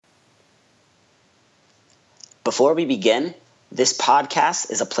Before we begin, this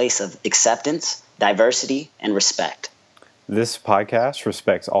podcast is a place of acceptance, diversity, and respect. This podcast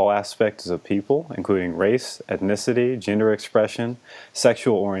respects all aspects of people, including race, ethnicity, gender expression,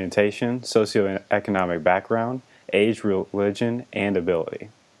 sexual orientation, socioeconomic background, age, religion, and ability.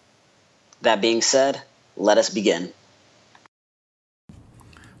 That being said, let us begin.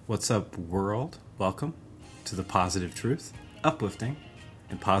 What's up, world? Welcome to the Positive Truth, Uplifting,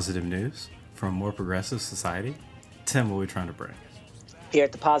 and Positive News for a more progressive society. Tim, what are we trying to bring? Here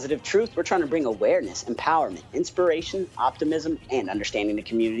at The Positive Truth, we're trying to bring awareness, empowerment, inspiration, optimism, and understanding to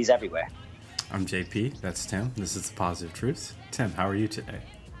communities everywhere. I'm JP, that's Tim. This is The Positive Truth. Tim, how are you today?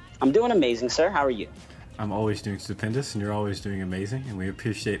 I'm doing amazing, sir. How are you? I'm always doing stupendous, and you're always doing amazing, and we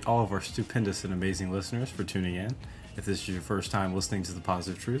appreciate all of our stupendous and amazing listeners for tuning in. If this is your first time listening to The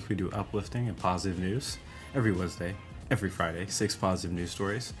Positive Truth, we do uplifting and positive news every Wednesday, every Friday, 6 positive news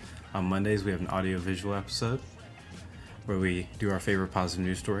stories. On Mondays, we have an audio-visual episode where we do our favorite positive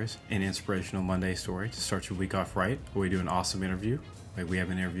news stories, an inspirational Monday story to start your week off right, where we do an awesome interview. Like we have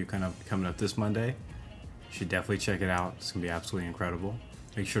an interview coming up this Monday. You should definitely check it out. It's going to be absolutely incredible.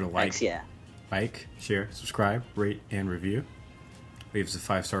 Make sure to like, share, subscribe, rate, and review. Leave us a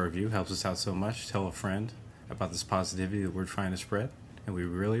 5-star review. Helps us out so much. Tell a friend about this positivity that we're trying to spread, and we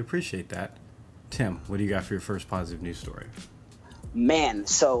really appreciate that. Tim, what do you got for your first positive news story? Man,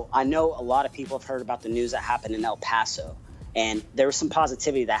 so I know a lot of people have heard about the news that happened in El Paso, and there was some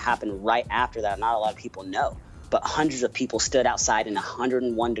positivity that happened right after that. Not a lot of people know, but hundreds of people stood outside in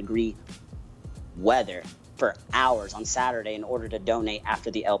 101-degree weather for hours on Saturday in order to donate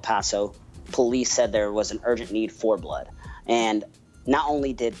after the El Paso police said there was an urgent need for blood. And not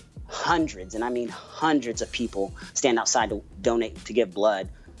only did hundreds, and I mean hundreds of people stand outside to donate to give blood,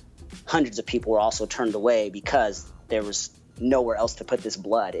 hundreds of people were also turned away because there was nowhere else to put this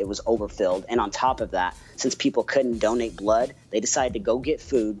blood. It was overfilled. And on top of that, since people couldn't donate blood, they decided to go get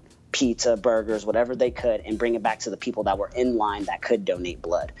food, pizza, burgers, whatever they could, and bring it back to the people that were in line that could donate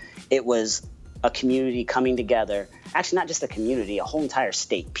blood. It was a community coming together. Actually, not just a community, a whole entire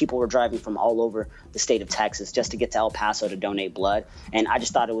state. People were driving from all over the state of Texas just to get to El Paso to donate blood. And I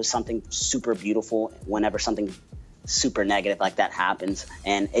just thought it was something super beautiful whenever something super negative like that happens.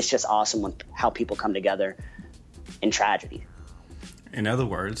 And it's just awesome how people come together in tragedy. In other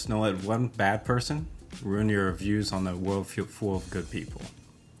words, don't let one bad person ruin your views on the world full of good people.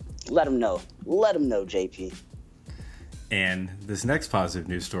 Let them know. Let them know, JP. And this next positive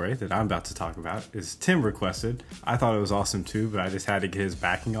news story that I'm about to talk about is Tim requested. I thought it was awesome too, but I just had to get his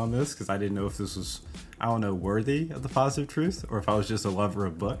backing on this because I didn't know if this was, worthy of the positive truth or if I was just a lover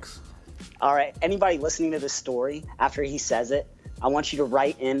of books. All right. Anybody listening to this story after he says it, I want you to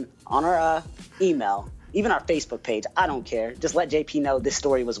write in on our email, even our Facebook page. I don't care. Just let JP know this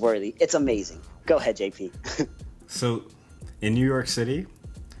story was worthy. It's amazing. Go ahead, JP. So in New York City,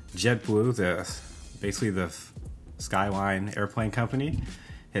 JetBlue, basically the Skyline airplane company,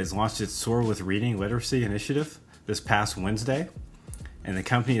 has launched its Soar with Reading Literacy initiative this past Wednesday. And the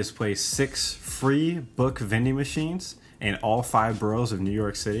company has placed 6 free book vending machines in all 5 boroughs of New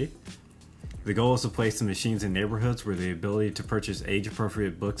York City. The goal is to place the machines in neighborhoods where the ability to purchase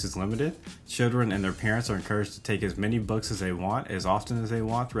age-appropriate books is limited. Children and their parents are encouraged to take as many books as they want, as often as they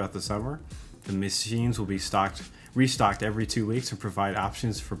want throughout the summer. The machines will be restocked every 2 weeks and provide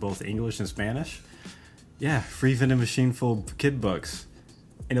options for both English and Spanish. Yeah, free vending machine full of kid books.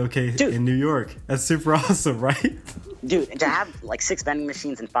 And in New York. That's super awesome, right? Dude, to have like 6 vending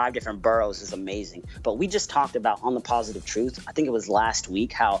machines in 5 different boroughs is amazing. But we just talked about on The Positive Truth, I think it was last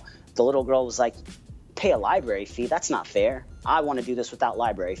week, how the little girl was like, pay a library fee. That's not fair. I want to do this without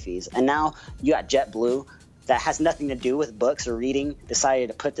library fees. And now you got JetBlue that has nothing to do with books or reading, decided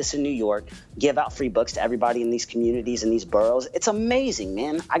to put this in New York, give out free books to everybody in these communities and these boroughs. It's amazing,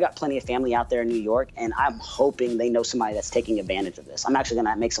 man. I got plenty of family out there in New York, and I'm hoping they know somebody that's taking advantage of this. I'm actually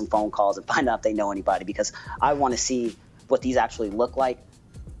going to make some phone calls and find out if they know anybody because I want to see what these actually look like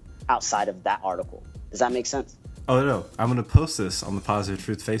outside of that article. Does that make sense? Oh, no. I'm going to post this on the Positive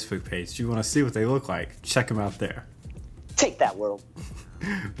Truth Facebook page. Do you want to see what they look like? Check them out there. Take that, world.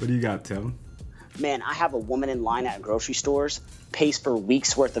 What do you got, Tim? Man, I have a woman in line at grocery stores pays for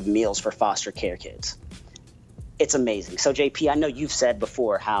weeks worth of meals for foster care kids. It's amazing. So JP, I know you've said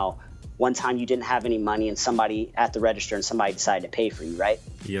before how one time you didn't have any money and somebody at the register and somebody decided to pay for you, right?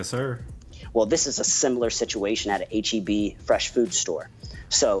 Yes, sir. Well, this is a similar situation at an H-E-B fresh food store.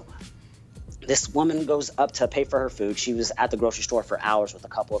 So this woman goes up to pay for her food. She was at the grocery store for hours with a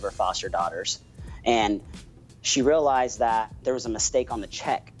couple of her foster daughters. And she realized that there was a mistake on the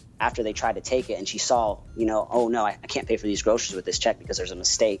check after they tried to take it, and she saw, oh no, I can't pay for these groceries with this check because there's a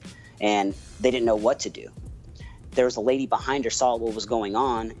mistake, and they didn't know what to do. there was a lady behind her, saw what was going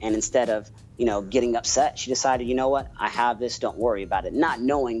on, and instead of, getting upset, she decided, you know what, I have this, don't worry about it, not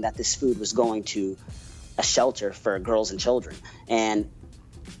knowing that this food was going to a shelter for girls and children. And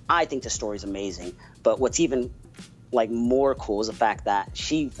I think the story's amazing. But what's even more cool is the fact that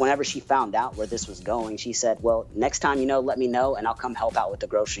whenever she found out where this was going, she said, well, next time, let me know and I'll come help out with the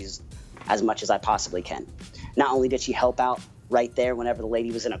groceries as much as I possibly can. Not only did she help out right there whenever the lady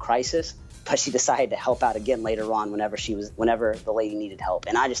was in a crisis, but she decided to help out again later on whenever the lady needed help.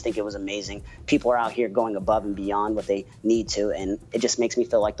 And I just think it was amazing. People are out here going above and beyond what they need to, and it just makes me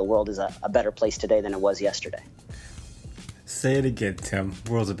feel like the world is a better place today than it was yesterday. Say it again, Tim.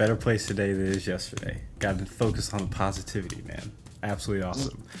 The world's a better place today than it is yesterday. Got to focus on the positivity, man. Absolutely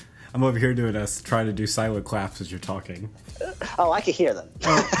awesome. I'm over here trying to do silent claps as you're talking. Oh, I can hear them.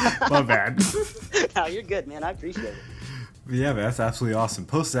 Oh, my bad. No, you're good, man. I appreciate it. Yeah, man, that's absolutely awesome.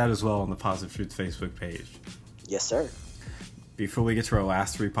 Post that as well on the Positive Truth Facebook page. Yes, sir. Before we get to our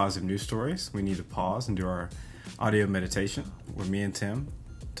last 3 positive news stories, we need to pause and do our audio meditation where me and Tim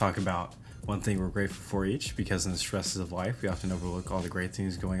talk about one thing we're grateful for each, because in the stresses of life, we often overlook all the great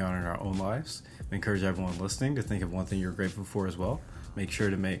things going on in our own lives. We encourage everyone listening to think of one thing you're grateful for as well. Make sure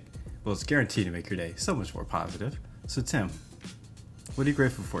to it's guaranteed to make your day so much more positive. So Tim, what are you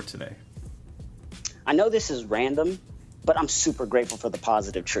grateful for today? I know this is random, but I'm super grateful for the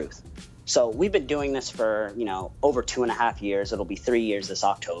positive truth. So we've been doing this for, over 2.5 years. It'll be 3 years this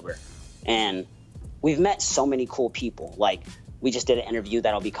October. And we've met so many cool people. We just did an interview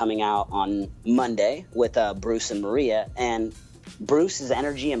that'll be coming out on Monday with Bruce and Maria. And Bruce's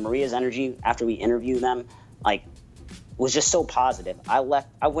energy and Maria's energy after we interviewed them, was just so positive. I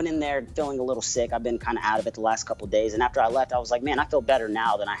went in there feeling a little sick. I've been kind of out of it the last couple of days. And after I left, I was like, man, I feel better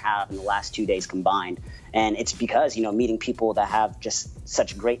now than I have in the last 2 days combined. And it's because, meeting people that have just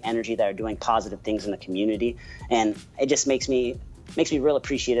such great energy that are doing positive things in the community. And it just makes me real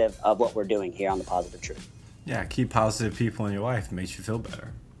appreciative of what we're doing here on The Positive Truth. Yeah, keep positive people in your life. It makes you feel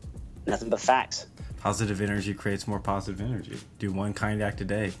better. Nothing but facts. Positive energy creates more positive energy. Do one kind act a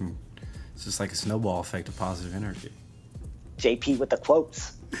day. It's just like a snowball effect of positive energy. JP with the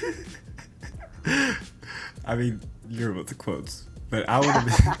quotes. I mean, you're with the quotes. But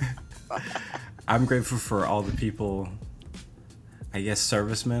I'm grateful for all the people, I guess,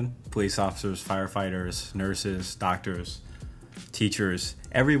 servicemen, police officers, firefighters, nurses, doctors, teachers,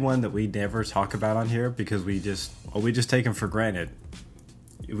 everyone that we never talk about on here because we just take them for granted.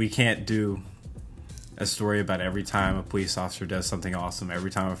 We can't do a story about every time a police officer does something awesome, every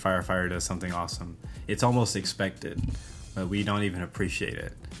time a firefighter does something awesome. It's almost expected, but we don't even appreciate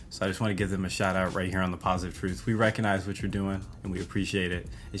it. So I just want to give them a shout out right here on The Positive Truth. We recognize what you're doing and we appreciate it.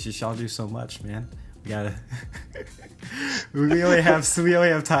 It's just y'all do so much, man. We gotta we only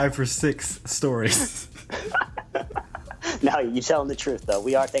have time for 6 stories. No, you're telling the truth, though.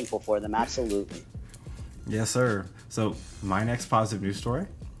 We are thankful for them, absolutely. Yes, sir. So my next positive news story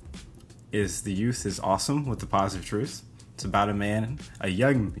is The Youth is Awesome with The Positive Truth. It's about a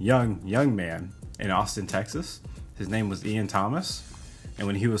young man in Austin, Texas. His name was Ian Thomas. And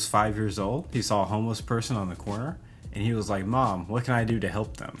when he was 5 years old, he saw a homeless person on the corner. And he was like, Mom, what can I do to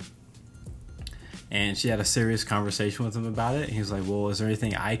help them? And she had a serious conversation with him about it. And he was like, well, is there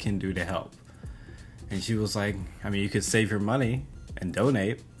anything I can do to help? And she was like, I mean, you could save your money and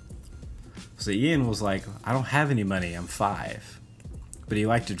donate. So Ian was like, I don't have any money. I'm 5. But he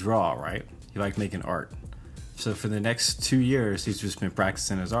liked to draw, right? He liked making art. So for the next 2 years, he's just been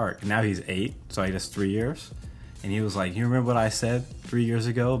practicing his art. And now he's 8, so I guess 3 years. And he was like, you remember what I said 3 years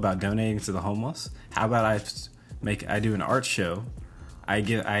ago about donating to the homeless? How about I do an art show.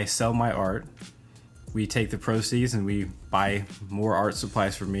 I sell my art. We take the proceeds and we buy more art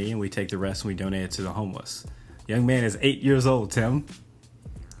supplies for me, and we take the rest and we donate it to the homeless. Young man is 8 years old, Tim.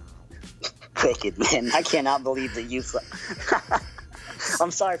 Wicked, man. I cannot believe the youth. I'm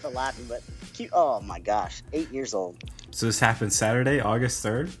sorry for laughing, but oh my gosh, 8 years old. So this happened Saturday, August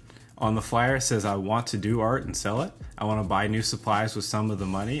 3rd. On the flyer it says, I want to do art and sell it. I want to buy new supplies with some of the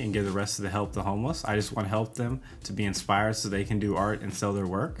money and give the rest of the help to the homeless. I just want to help them to be inspired so they can do art and sell their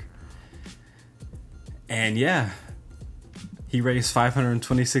work. And yeah, he raised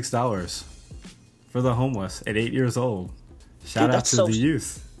 $526 for the homeless at 8 years old. Shout out to the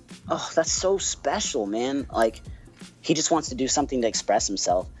youth. Oh, that's so special, man. Like, he just wants to do something to express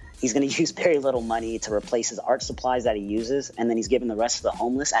himself. He's going to use very little money to replace his art supplies that he uses, and then he's giving the rest of the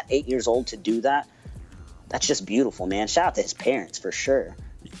homeless at 8 years old to do that. That's just beautiful, man. Shout out to his parents, for sure.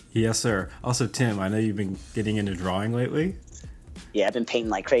 Yes, sir. Also, Tim, I know you've been getting into drawing lately. Yeah, I've been painting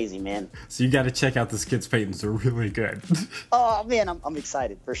like crazy, man. So you got to check out this kid's paintings. They're really good. Oh, man, I'm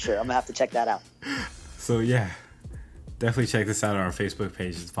excited, for sure. I'm going to have to check that out. So, yeah, Definitely check this out on our Facebook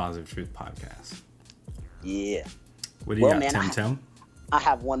page. It's Positive Truth Podcast. Yeah. What do you got, Tim? I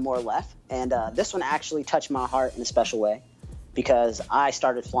have one more left, and this one actually touched my heart in a special way because I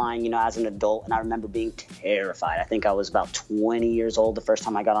started flying, as an adult, and I remember being terrified. I think I was about 20 years old the first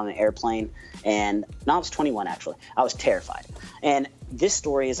time I got on an airplane, and no, I was 21 actually. I was terrified. And this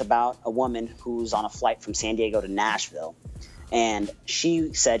story is about a woman who's on a flight from San Diego to Nashville, and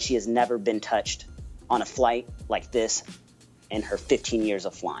she said she has never been touched on a flight like this in her 15 years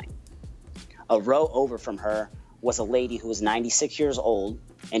of flying. A row over from her was a lady who was 96 years old,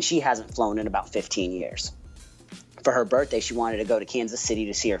 and she hasn't flown in about 15 years. For her birthday, she wanted to go to Kansas City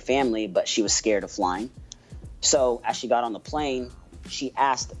to see her family, but she was scared of flying. So as she got on the plane, she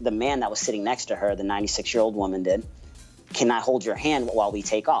asked the man that was sitting next to her, the 96-year-old woman did, "Can I hold your hand while we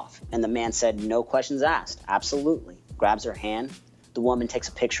take off?" And the man said, "No questions asked. Absolutely." Grabs her hand. The woman takes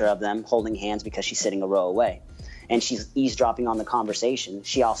a picture of them holding hands because she's sitting a row away. And she's eavesdropping on the conversation.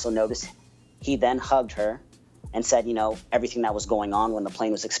 She also noticed he then hugged her and said, everything that was going on when the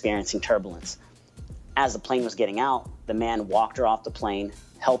plane was experiencing turbulence. As the plane was getting out, the man walked her off the plane,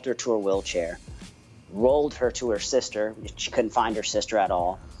 helped her to her wheelchair, rolled her to her sister. She couldn't find her sister at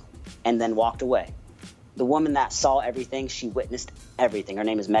all, and then walked away. The woman that saw everything, she witnessed everything. Her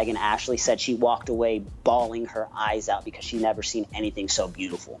name is Megan Ashley, said she walked away bawling her eyes out because she never seen anything so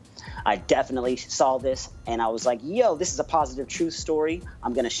beautiful. I definitely saw this, and I was like, yo, this is a Positive Truth story.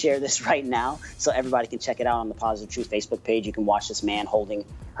 I'm going to share this right now so everybody can check it out on the Positive Truth Facebook page. You can watch this man holding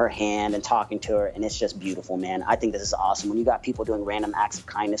her hand and talking to her, and it's just beautiful, man. I think this is awesome. When you got people doing random acts of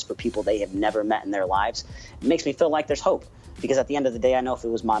kindness for people they have never met in their lives, it makes me feel like there's hope. Because at the end of the day, I know if it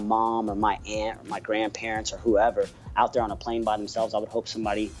was my mom or my aunt or my grandparents or whoever out there on a plane by themselves, I would hope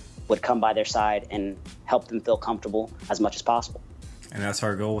somebody would come by their side and help them feel comfortable as much as possible. And that's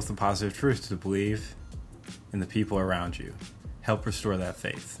our goal with the Positive Truth, to believe in the people around you. Help restore that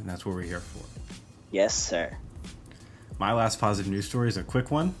faith, and that's what we're here for. Yes, sir. My last positive news story is a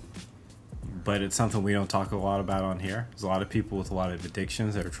quick one, but it's something we don't talk a lot about on here. There's a lot of people with a lot of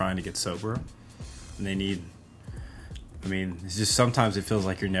addictions that are trying to get sober, and they need... it's just sometimes it feels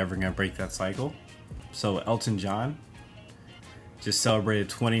like you're never going to break that cycle. So Elton John just celebrated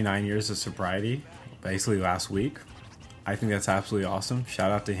 29 years of sobriety, basically last week. I think that's absolutely awesome.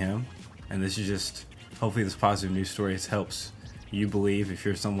 Shout out to him. And this is just, hopefully this positive news story helps you believe, if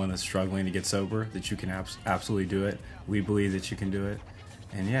you're someone that's struggling to get sober, that you can absolutely do it. We believe that you can do it.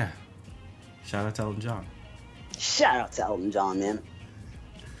 And yeah, shout out to Elton John. Shout out to Elton John, man.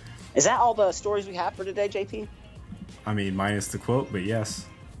 Is that all the stories we have for today, JP? Minus the quote, but yes.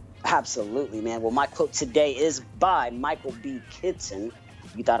 Absolutely, man. Well, my quote today is by Michael B. Kidson.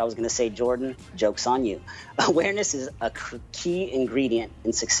 You thought I was going to say Jordan? Joke's on you. Awareness is a key ingredient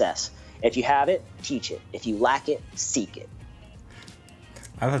in success. If you have it, teach it. If you lack it, seek it.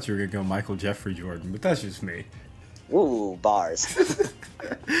 I thought you were going to go Michael Jeffrey Jordan, but that's just me. Ooh, bars.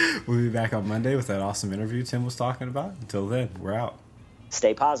 We'll be back on Monday with that awesome interview Tim was talking about. Until then, we're out.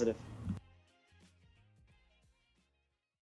 Stay positive.